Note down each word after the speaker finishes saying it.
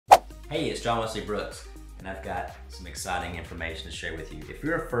Hey, it's Wesley Brooks, and I've got some exciting information to share with you. If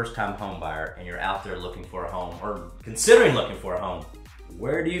you're a first-time home buyer and you're out there looking for a home or considering looking for a home,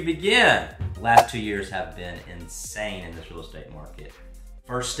 where do you begin? The last 2 years have been insane in this real estate market.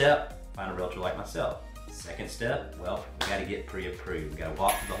 First step, find a realtor like myself. Second step, well, we gotta get pre-approved. We gotta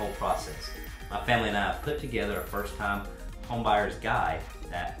walk through the whole process. My family and I have put together a first-time home buyer's guide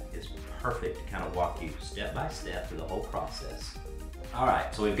that is perfect to kind of walk you step by step through the whole process. All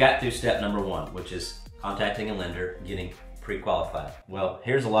right, so we've got through step number one, which is contacting a lender, getting pre-qualified. Well,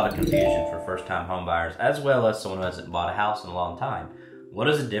 here's a lot of confusion for first-time home buyers, as well as someone who hasn't bought a house in a long time. What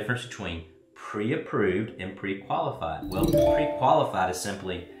is the difference between pre-approved and pre-qualified? Well, pre-qualified is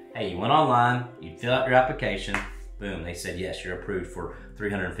simply, hey, you went online, you fill out your application, boom, they said, yes, you're approved for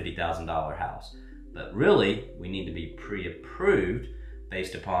 $350,000 house. But really, we need to be pre-approved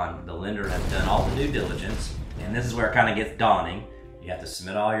based upon the lender has done all the due diligence, and this is where it kind of gets daunting. You have to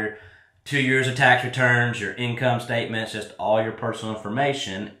submit all your 2 years of tax returns, your income statements, just all your personal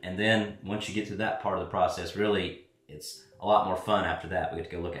information, and then once you get to that part of the process, really, it's a lot more fun after that. We get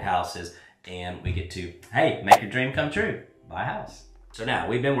to go look at houses, and we get to, hey, make your dream come true, buy a house. So now,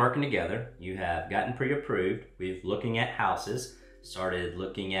 we've been working together. You have gotten pre-approved. We've looking at houses, started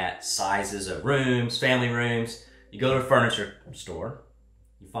looking at sizes of rooms, family rooms. You go to a furniture store.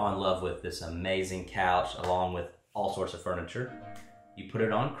 You fall in love with this amazing couch along with all sorts of furniture. You put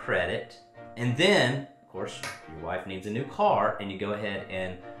it on credit, and then, of course, your wife needs a new car, and you go ahead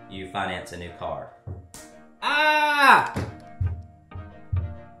and you finance a new car.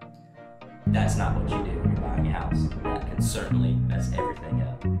 That's not what you do when you're buying a house. That can certainly mess everything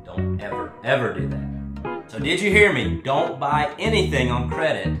up. Don't ever do that. So did you hear me? Don't buy anything on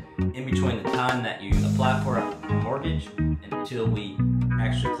credit in between the time that you apply for a mortgage until we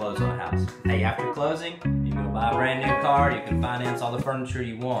actually close on a house. Hey, after closing, you can go buy a brand new car, you can finance all the furniture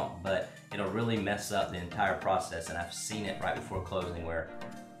you want, but it'll really mess up the entire process, and I've seen it right before closing where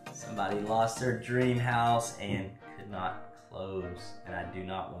somebody lost their dream house and could not close, and I do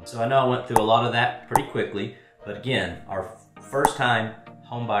not want to. So I know I went through a lot of that pretty quickly, but again, our first time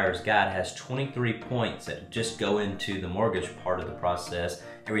home buyer's guide has 23 points that just go into the mortgage part of the process.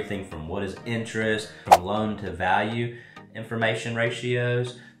 Everything from what is interest, from loan to value, information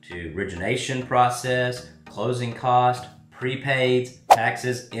ratios, to origination process, closing cost, prepaids,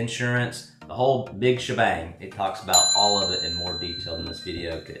 taxes, insurance, the whole big shebang. It talks about all of it in more detail than this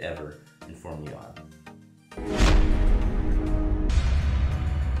video could ever inform you on.